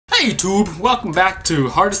Hey YouTube, welcome back to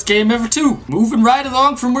Hardest Game Ever 2. Moving right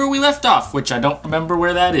along from where we left off, which I don't remember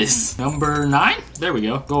where that is. Number 9? There we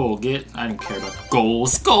go. Goal, get. I don't care about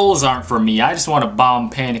goals. Goals aren't for me. I just want to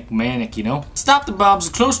bomb panic manic, you know? Stop the bombs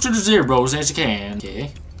as close to the zeros as you can.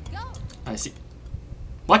 Okay. I see.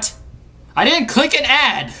 What? I didn't click an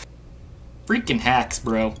ad! Freaking hacks,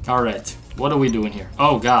 bro. Alright. What are we doing here?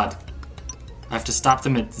 Oh god. I have to stop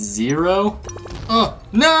them at 0? Oh,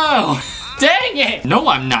 no! Dang it! No,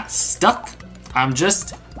 I'm not stuck. I'm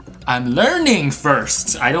learning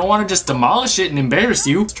first. I don't want to just demolish it and embarrass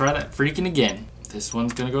you. Let's try that freaking again. This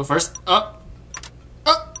one's gonna go first. Oh.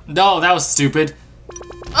 No, that was stupid.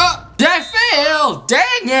 Oh, I failed! Dang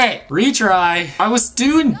it! Retry. I was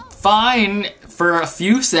doing fine for a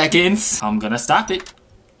few seconds. I'm gonna stop it.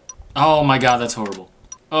 Oh my god, that's horrible.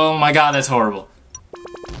 Oh my god, that's horrible.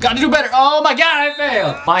 Gotta do better. Oh my god, I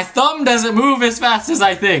failed. My thumb doesn't move as fast as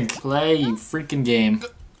I think. Play, you freaking game.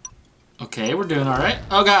 Okay, we're doing all right.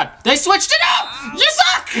 Oh god, they switched it up. You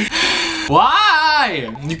suck.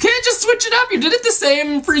 Why? You can't just switch it up. You did it the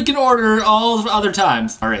same freaking order all the other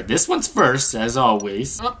times. All right, this one's first, as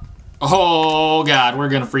always. Oh god, we're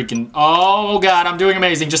gonna freaking. Oh god, I'm doing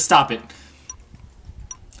amazing. Just stop it.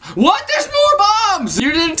 What? There's more bombs.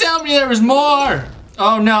 You didn't tell me there was more.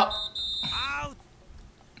 Oh no.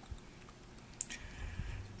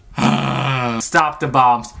 Stop the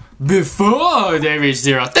bombs before they reach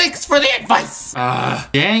 0. Thanks for the advice!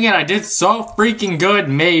 Dang it, I did so freaking good.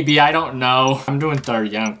 Maybe, I don't know. I'm doing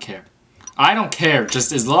 30, I don't care. I don't care,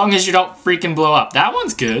 just as long as you don't freaking blow up. That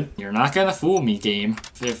one's good. You're not gonna fool me, game.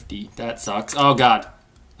 50, that sucks. Oh god,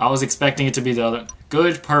 I was expecting it to be the other.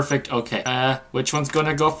 Good, perfect, okay. Which one's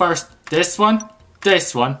gonna go first? This one?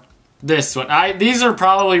 This one? This one. These are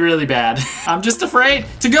probably really bad. I'm just afraid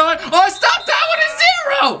to go in. Oh, stop! That one is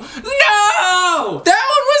 0! No! That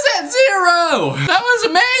one was at 0! That was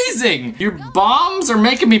amazing! Your bombs are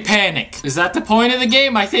making me panic. Is that the point of the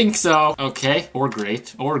game? I think so. Okay. Or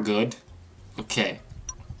great. Or good. Okay.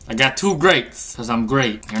 I got 2 greats, because I'm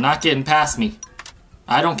great. You're not getting past me.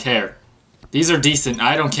 I don't care. These are decent.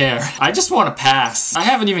 I don't care. I just want to pass. I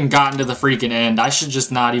haven't even gotten to the freaking end. I should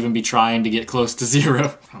just not even be trying to get close to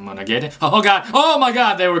 0. I'm gonna get it. Oh god. Oh my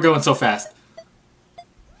god, they were going so fast.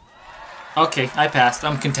 Okay, I passed.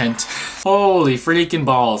 I'm content. Holy freaking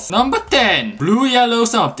balls. Number 10. Blue, yellow,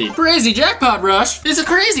 something. Crazy Jackpot Rush. It's a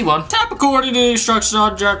crazy one. Tap according to the instructions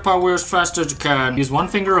on jackpot wheel as fast as you can. Use 1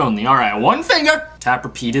 finger only. Alright, 1 finger. Tap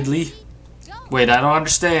repeatedly. Wait, I don't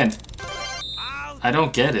understand. I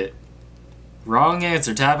don't get it. Wrong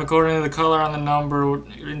answer. Tap according to the color on the number would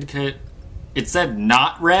indicate. It said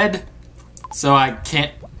not red, so I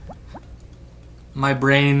can't. My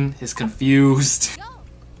brain is confused.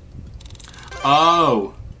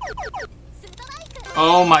 Oh.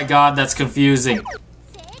 Oh my god, that's confusing.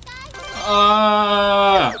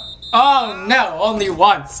 Oh no, only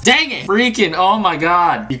once. Dang it. Freaking, oh my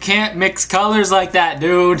god. You can't mix colors like that,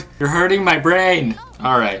 dude. You're hurting my brain.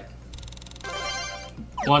 Alright.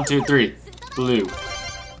 1, 2, 3. Blue.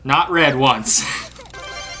 Not red once.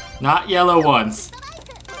 Not yellow once.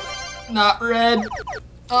 Not red.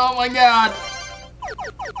 Oh my god.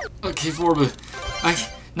 Okay, 4 blue.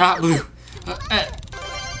 Not blue.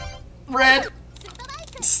 Red.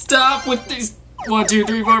 Stop with these. 1, 2,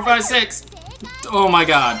 3, 4, 5, 6. Oh my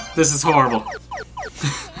god. This is horrible.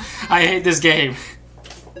 I hate this game.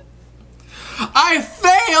 I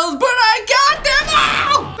failed, but I got them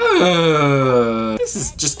all! This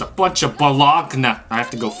is just a bunch of bologna. I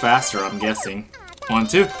have to go faster, I'm guessing. 1,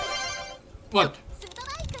 2. 1.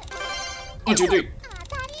 1, 2, 3.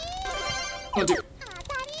 1, 2.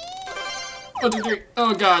 1, 2, 3.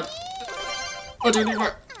 Oh god. 1, 2, 3,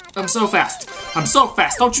 4. I'm so fast. I'm so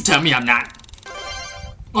fast. Don't you tell me I'm not.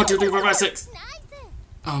 1, 2, 3, 4, 5, 6.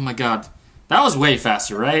 Oh my god. That was way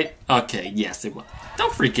faster, right? Okay, yes, it was.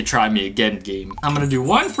 Don't freaking try me again, game. I'm gonna do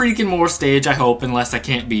 1 freaking more stage, I hope, unless I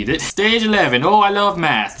can't beat it. Stage 11. Oh, I love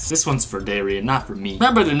maths. This one's for Darian, not for me.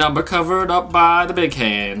 Remember the number covered up by the big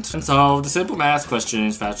hand. And solve the simple math question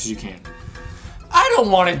as fast as you can. I don't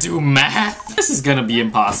want to do math. This is gonna be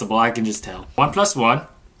impossible, I can just tell. 1 plus 1.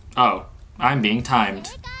 Oh, I'm being timed.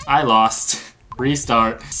 I lost.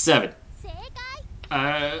 Restart. 7.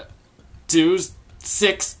 2,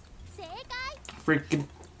 6. Freaking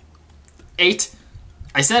 8.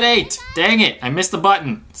 I said 8. Dang it. I missed the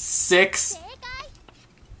button. 6.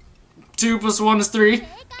 2 plus 1 is 3.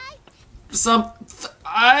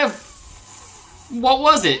 What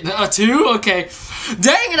was it? 2? Okay.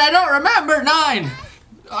 Dang it, I don't remember. 9.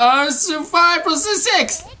 So 5 plus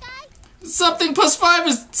 6. Something plus 5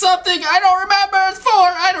 is something. I don't remember. It's 4.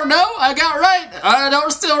 I don't know. I got right. I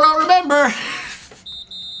still don't remember.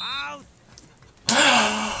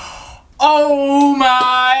 Oh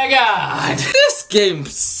my god! This game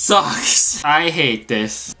sucks. I hate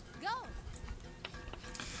this.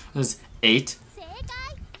 This is 8.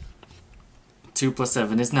 2 plus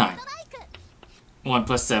 7 is 9. 1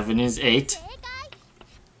 plus 7 is 8.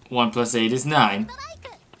 1 plus 8 is 9.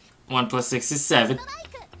 1 plus 6 is 7.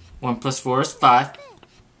 1 plus 4 is 5.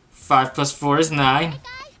 5 plus 4 is 9.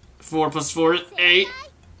 4 plus 4 is 8.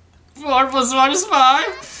 4 plus 1 is 5.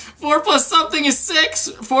 4 plus something is 6.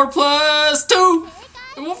 4 plus 2.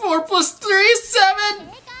 4 plus 3 is 7.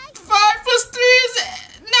 5 plus 3 is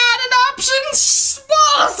not an option.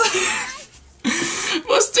 Balls.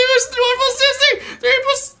 Plus 2 is 1 plus 2 is 3. 3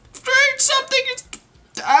 plus 3 something is...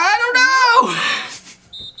 I don't know.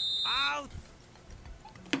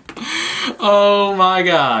 Oh my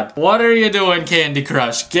god. What are you doing, Candy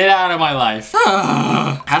Crush? Get out of my life.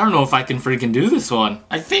 I don't know if I can freaking do this one.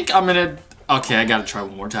 I think I'm gonna... Okay, I gotta try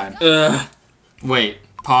one more time. Wait.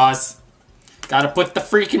 Pause. Gotta put the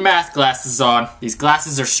freaking math glasses on. These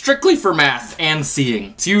glasses are strictly for math and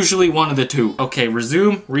seeing. It's usually one of the two. Okay,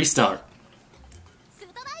 resume, restart.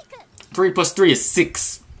 3 plus 3 is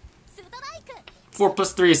 6. 4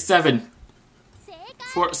 plus 3 is 7.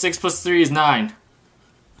 6 plus 3 is 9.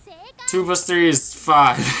 2 plus 3 is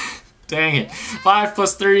 5. Dang it. 5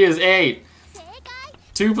 plus 3 is 8.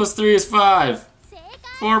 2 plus 3 is 5.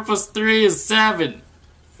 4 plus 3 is 7.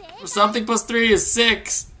 Something plus 3 is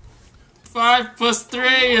 6. 5 plus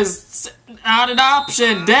 3 is not an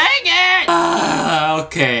option. Dang it!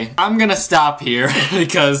 Okay, I'm gonna stop here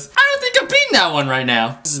because I don't think I'm beating that one right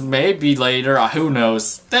now. Maybe later, who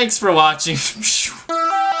knows. Thanks for watching.